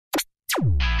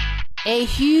A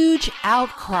huge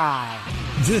outcry.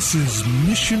 This is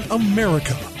Mission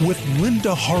America with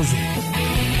Linda Harvey.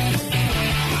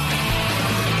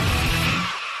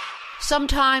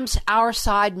 Sometimes our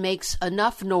side makes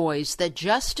enough noise that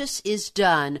justice is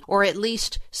done, or at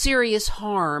least serious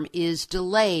harm is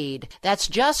delayed. That's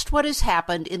just what has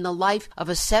happened in the life of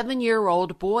a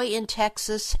 7-year-old boy in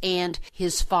Texas and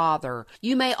his father.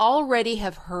 You may already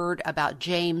have heard about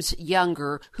James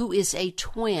Younger, who is a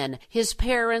twin. His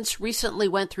parents recently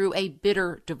went through a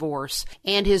bitter divorce,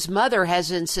 and his mother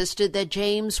has insisted that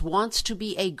James wants to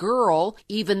be a girl,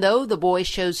 even though the boy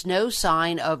shows no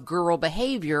sign of girl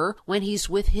behavior when he's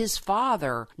with his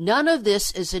father. None of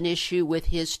this is an issue with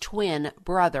his twin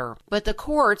brother. But the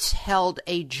courts held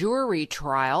a jury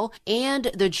trial, and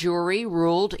the jury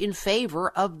ruled in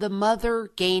favor of the mother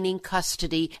gaining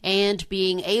custody and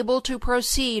being able to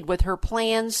proceed with her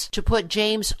plans to put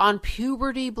James on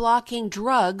puberty-blocking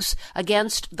drugs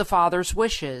against the father's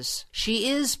wishes. She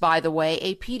is, by the way,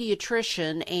 a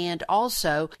pediatrician, and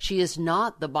also she is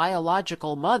not the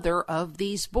biological mother of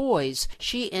these boys.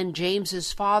 She and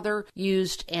James's father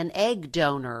used an egg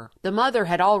donor. The mother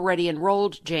had already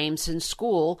enrolled James in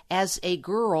school as a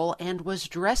girl and was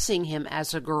dressing him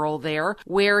as a girl there,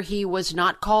 where he was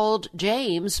not called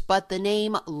James, but the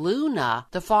name Luna.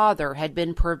 The father had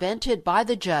been prevented by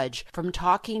the judge from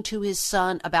talking to his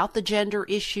son about the gender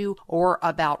issue or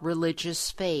about religious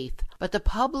faith. But the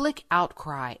public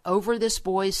outcry over this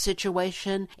boy's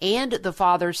situation and the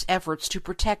father's efforts to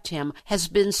protect him has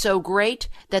been so great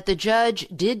that the judge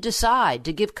did decide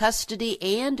to give custody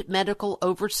and medical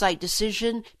oversight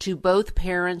decision to both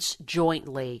parents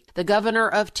jointly. The governor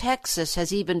of Texas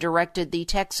has even directed the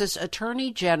Texas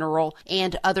Attorney General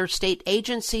and other state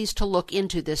agencies to look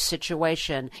into this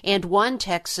situation. And one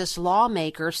Texas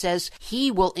lawmaker says he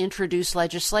will introduce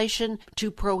legislation to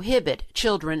prohibit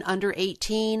children under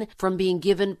 18 from being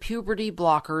given puberty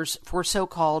blockers for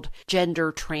so-called gender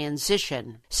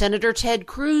transition. Senator Ted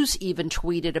Cruz even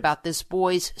tweeted about this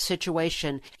boy's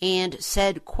situation and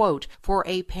said, quote, "For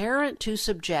a parent to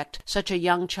subject such a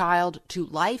young child to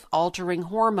life-altering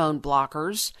hormone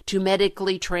blockers to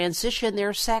medically transition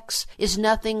their sex is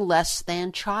nothing less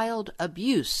than child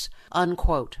abuse."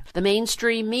 Unquote. The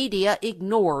mainstream media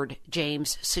ignored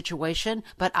James' situation,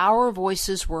 but our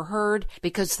voices were heard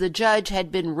because the judge had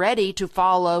been ready to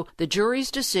follow the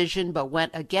jury's decision but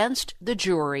went against the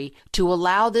jury to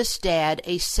allow this dad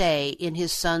a say in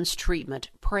his son's treatment.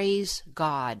 Praise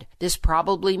God. This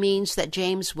probably means that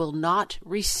James will not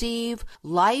receive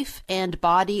life and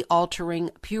body-altering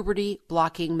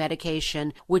puberty-blocking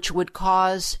medication, which would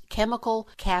cause chemical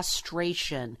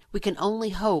castration. We can only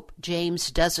hope James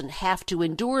doesn't have to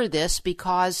endure this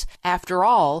because, after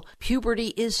all,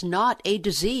 puberty is not a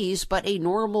disease but a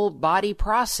normal body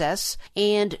process,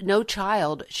 and no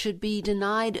child should be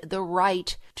denied the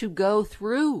right to go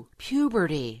through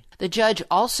puberty. The judge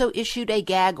also issued a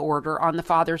gag order on the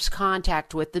father's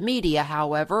contact with the media,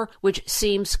 however, which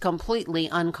seems completely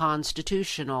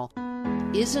unconstitutional.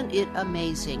 Isn't it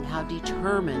amazing how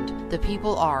determined the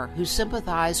people are who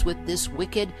sympathize with this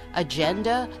wicked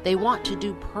agenda? They want to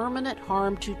do permanent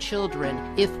harm to children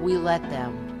if we let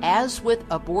them. As with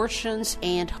abortions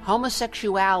and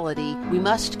homosexuality, we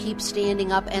must keep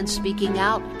standing up and speaking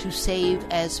out to save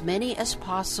as many as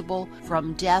possible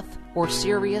from death or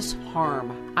serious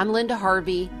harm. I'm Linda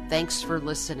Harvey. Thanks for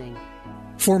listening.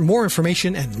 For more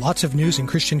information and lots of news and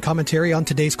Christian commentary on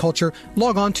today's culture,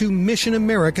 log on to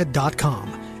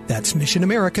missionamerica.com. That's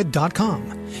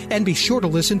missionamerica.com. And be sure to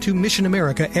listen to Mission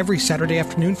America every Saturday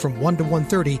afternoon from 1 to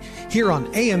 1:30 here on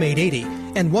AM 880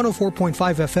 and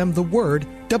 104.5 FM The Word,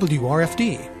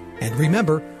 WRFD. And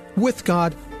remember, with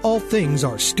God, all things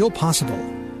are still possible.